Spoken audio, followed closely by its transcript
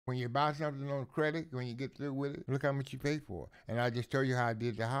When you buy something on credit, when you get through with it, look how much you pay for it. And I just told you how I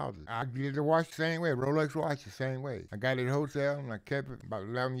did the houses. I did the watch the same way, Rolex watch the same way. I got it at wholesale and I kept it about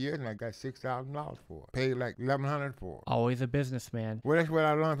 11 years and I got $6,000 for it. Paid like $1,100 for it. Always a businessman. Well, that's what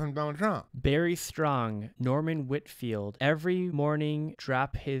I learned from Donald Trump. Barry Strong, Norman Whitfield, every morning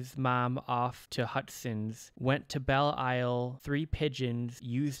drop his mom off to Hudson's, went to Belle Isle, 3 Pigeons,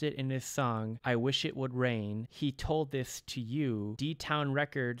 used it in his song, I Wish It Would Rain. He told this to you. D-Town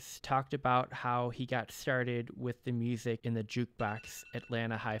Records talked about how he got started with the music in the jukebox,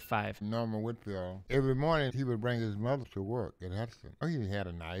 Atlanta High Five. Norman Whitfield, every morning he would bring his mother to work at Hudson. Oh, he had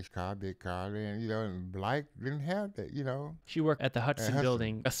a nice car, big car, and and Blake didn't have that. She worked at the Hudson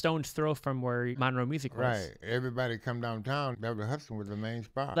building, a stone's throw from where Monroe Music was. Right. Everybody come downtown, that was Hudson was the main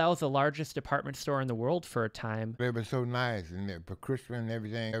spot. That was the largest department store in the world for a time. They were so nice, and for Christmas and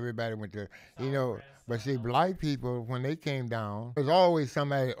everything, everybody went to, But see, black people, when they came down, there's always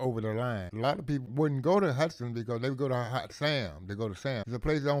somebody over the line. A lot of people wouldn't go to Hudson because they would go to Hot Sam. They go to Sam. There's a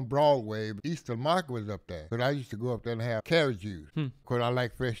place on Broadway. Easter Market was up there. But I used to go up there and have carrot juice because I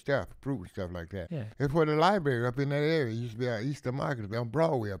like fresh stuff, fruit and stuff like that. Yeah. It's for the library up in that area. It used to be at Easter Market on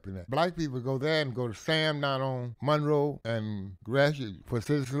Broadway up in there. Black people go there and go to Sam down on Monroe and Gratiot for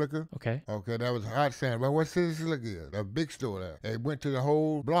Citizen Liquor. Okay. Okay, that was Hot Sam. But what Citizen Liquor is? A big store there. They went to the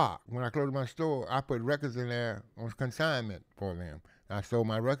whole block. When I closed my store, I put records in there on consignment for them. I sold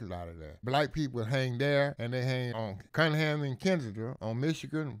my records out of there. Black people hang there, and they hang on Cunningham and Kensington, on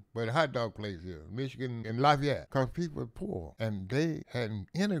Michigan, where the hot dog place is, Michigan and Lafayette, because people are poor, and they hadn't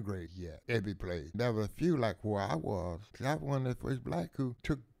integrated yet every place. There were a few like where I was. I was one of the first black who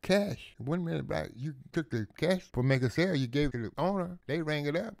took cash. 1 minute back, you took the cash for make a sale, you gave it to the owner, they rang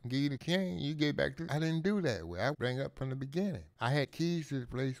it up, give you the change, you gave back to. I didn't do that way. I rang up from the beginning. I had keys to the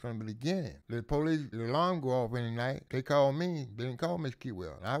place from the beginning. The police, the alarm go off in the night, they called me, they didn't call Miss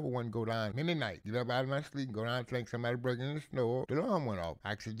Keywell. I would want to go down in the night, get up out of my sleep, and go down and think somebody breaking in the store, the alarm went off.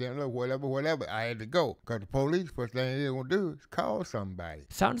 Accidentally, whatever, I had to go. Because the police, first thing they gonna do is call somebody.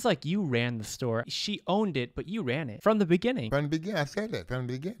 Sounds like you ran the store. She owned it, but you ran it from the beginning. From the beginning, I said that, from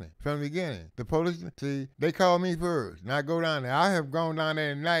the beginning. From the beginning. The police, see, they called me first. And I go down there. I have gone down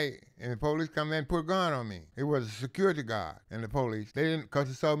there at night, and the police come in and put a gun on me. It was a security guard and the police. They didn't, because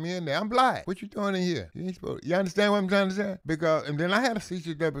they saw me in there. I'm black. What you doing in here? You ain't supposed to. You understand what I'm trying to say? Because, and then I had a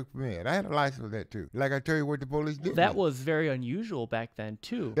CCW permit. I had a license for that too. Like I tell you what the police did. That was very unusual back then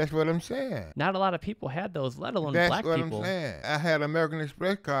too. That's what I'm saying. Not a lot of people had those, let alone black people. That's what I'm saying. I had an American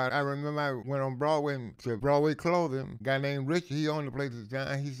Express card. I remember I went on Broadway to Broadway Clothing. A guy named Richie, he owned the place at the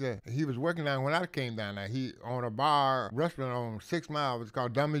time. He said, he was working down when I came down there. He owned a bar, restaurant on 6 Mile. It's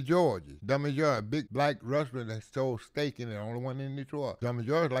called Dummy George's. Dummy George, a big black restaurant that sold steak in it, the only one in Detroit. Dummy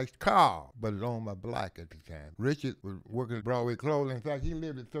George likes Carl, but it's owned by black at the time. Richard was working at Broadway Clothing. In fact, he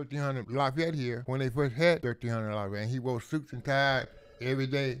lived at 1300 Lafayette here when they first had 1300 Lafayette, and he wore suits and ties every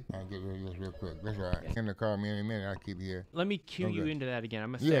day. I'll get rid of this real quick. That's all right. Him to call me any minute. I'll keep it here. Let me cue you into that again.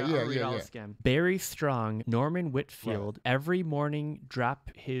 I'm going to Yeah, say, I'll read all this again. Barry Strong, Norman Whitfield, every morning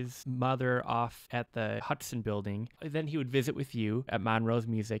drop his mother off at the Hudson building. Then he would visit with you at Monroe's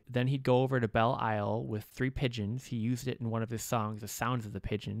Music. Then he'd go over to Belle Isle with 3 Pigeons. He used it in one of his songs, The Sounds of the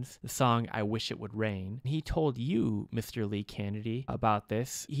Pigeons, the song I Wish It Would Rain. He told you, Mr. Lee Canady, about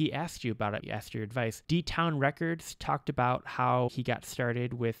this. He asked you about it. He asked your advice. D-Town Records talked about how he got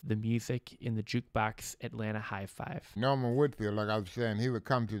started with the music in the jukebox, Atlanta High Five. Norman Whitfield, like I was saying, he would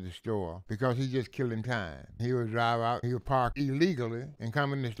come to the store because he just killing time. He would drive out, he would park illegally and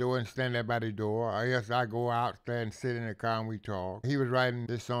come in the store and stand there by the door. I guess I go out there and sit in the car and we talk. He was writing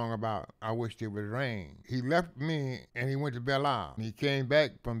this song about I Wished It Would Rain. He left me and he went to Belle Isle. He came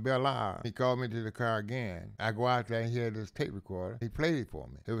back from Belle Isle. He called me to the car again. I go out there and he had this tape recorder. He played it for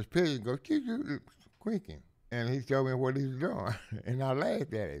me. It was Pigeons go squeaking. And he told me what he was doing, and I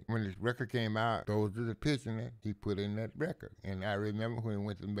laughed at it. When this record came out, those are the pictures that he put in that record. And I remember when he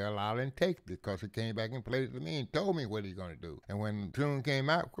went to Belle Isle and taped it, because he came back and played it to me and told me what he's going to do. And when the tune came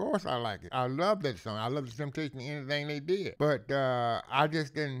out, of course I like it. I love that song. I love the Temptation, anything they did. But I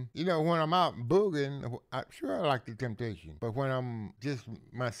just didn't, when I'm out booging, sure I like the Temptation. But when I'm just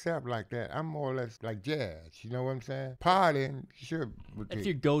myself like that, I'm more or less like jazz. You know what I'm saying? Partying, sure. If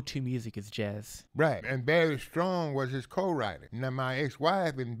your go-to music is jazz. Right. And Barry Strong was his co-writer. Now, my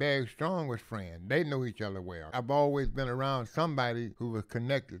ex-wife and Barry Strong was friends. They know each other well. I've always been around somebody who was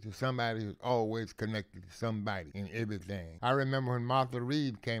connected to somebody who's always connected to somebody in everything. I remember when Martha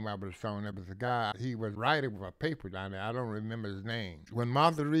Reed came out with a song. There was a guy, he was writing with a paper down there. I don't remember his name. When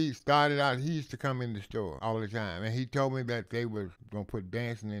Martha Reed started out, he used to come in the store all the time. And he told me that they was going to put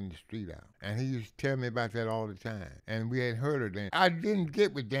Dancing in the Street out. And he used to tell me about that all the time. And we had heard of dance. I didn't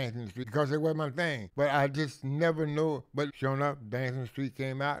get with Dancing Street because it wasn't my thing. But I just never knew. But sure enough, Dancing Street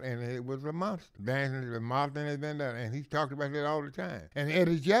came out and it was a monster. Dancing with Martin has been done. And he talked about that all the time. And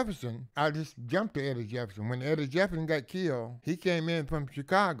Eddie Jefferson, I just jumped to Eddie Jefferson. When Eddie Jefferson got killed, he came in from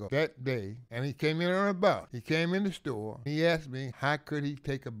Chicago that day. And he came in on a bus. He came in the store. He asked me how could he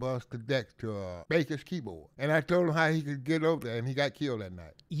take a bus to Baker's Keyboard. And I told him how he could get over there. And he got killed that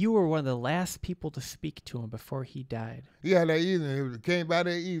night. You were one of the last people to speak to him before he died. Yeah, that evening. It came by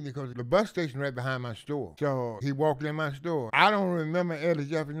that evening because the bus station right behind my store. So he walked in my store. I don't remember Eddie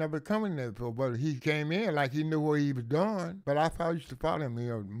Jefferson never coming there before, but he came in like he knew what he was doing. But I used to follow him,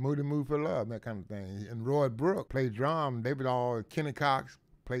 Moody Mood for Love, that kind of thing. And Roy Brooks played drum. They was all Kenny Cox.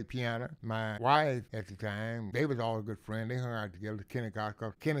 Played piano. My wife at the time, they was all a good friend. They hung out together, Kenny Cox.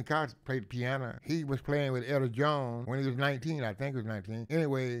 Cause Kenny Cox played piano. He was playing with Etta Jones when he was 19. I think he was 19.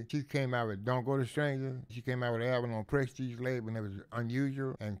 Anyway, she came out with Don't Go to Strangers. She came out with an album on Prestige label and it was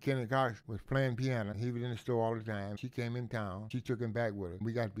unusual. And Kenny Cox was playing piano. He was in the store all the time. She came in town. She took him back with her.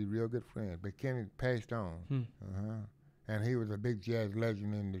 We got to be real good friends. But Kenny passed on. And he was a big jazz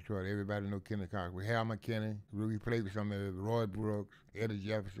legend in Detroit. Everybody knew Kenny Cox. We Hal McKinney. We played with some of Roy Brooks, Eddie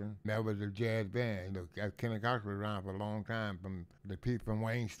Jefferson. That was a jazz band. Kenny Cox was around for a long time from the people from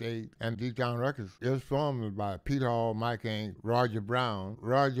Wayne State. And D-Town Records, it was formed by Pete Hall, Mike Ainge, Roger Brown.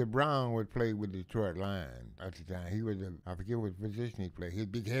 Roger Brown would play with Detroit Lions at the time. He was I forget what position he played. He was a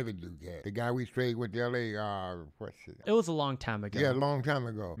big heavy dude guy. The guy we traded with the L.A., what's it? It was a long time ago. Yeah, a long time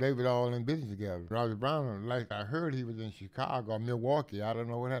ago. They were all in business together. Roger Brown, like I heard he was in Chicago or Milwaukee. I don't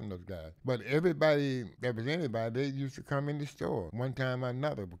know what happened to those guys. But everybody that was anybody, they used to come in the store one time or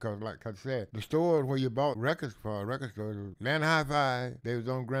another because, like I said, the store where you bought records for, record stores, Atlanta Hi-Fi, they was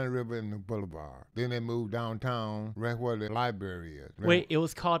on Grand River and the Boulevard. Then they moved downtown, right where the library is. Wait, it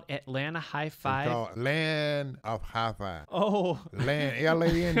was called Atlanta Hi-Fi? It's called Land of Hi-Fi. Oh. Land,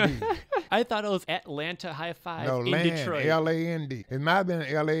 L-A-N-D. I thought it was Atlanta Hi-Fi in Land, Detroit. L-A-N-D. It might have been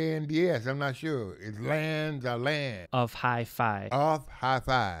L-A-N-D-S. I'm not sure. It's Lands or Land. Of Hi-Fi. Of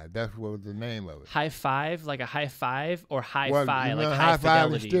Hi-Fi. That's what was the name of it. High five, like a high five, or Hi-Fi, well, like high Hi-Fi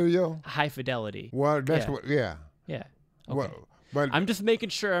fidelity? Stereo? High fidelity. Well, that's what, yeah. Yeah. Okay. Well, but I'm just making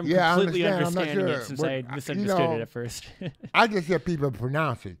sure I'm completely understanding it since I misunderstood it at first. I just hear people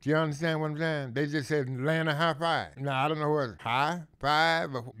pronounce it. You understand what I'm saying? They just said Atlanta High Five. Now, I don't know what high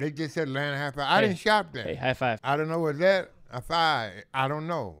five, but they just said Atlanta High Five. I didn't shop there. Hey, high five. I don't know what that, a five. I don't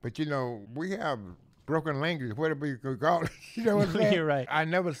know. But, we have broken language, whatever you could call it. You know what I'm saying? You're right. I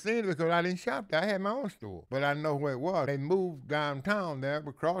never seen it because I didn't shop there. I had my own store. But I know where it was. They moved downtown there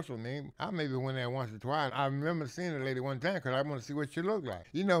across from me. I maybe went there once or twice. I remember seeing the lady one time because I want to see what she looked like.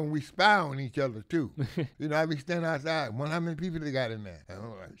 We spy on each other too. I be standing outside. Wonder how many people they got in there.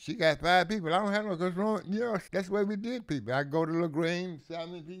 She got 5 people. I don't have no control. That's the way we did people. I go to LaGrange, see how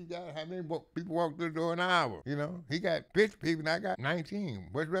many people got, how many people walk through the door an hour. He got 50 people and I got 19.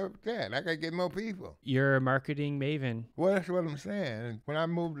 What's wrong with that? I got to get more people. You're a marketing maven. Well, that's what I'm saying. And when I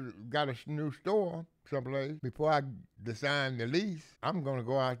got a new store someplace, before I signed the lease, I'm going to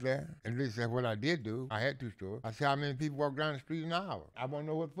go out there. And this is what I did do. I had 2 stores. I see how many people walk down the street an hour. I want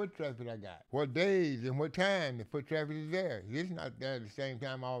to know what foot traffic I got. What days and what time the foot traffic is there. It's not there at the same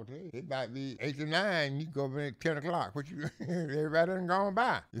time all day. It might be 8 to 9. You go over there at 10 o'clock. Everybody done gone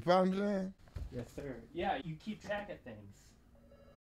by. You follow what I'm saying? Yes, sir. Yeah, you keep track of things.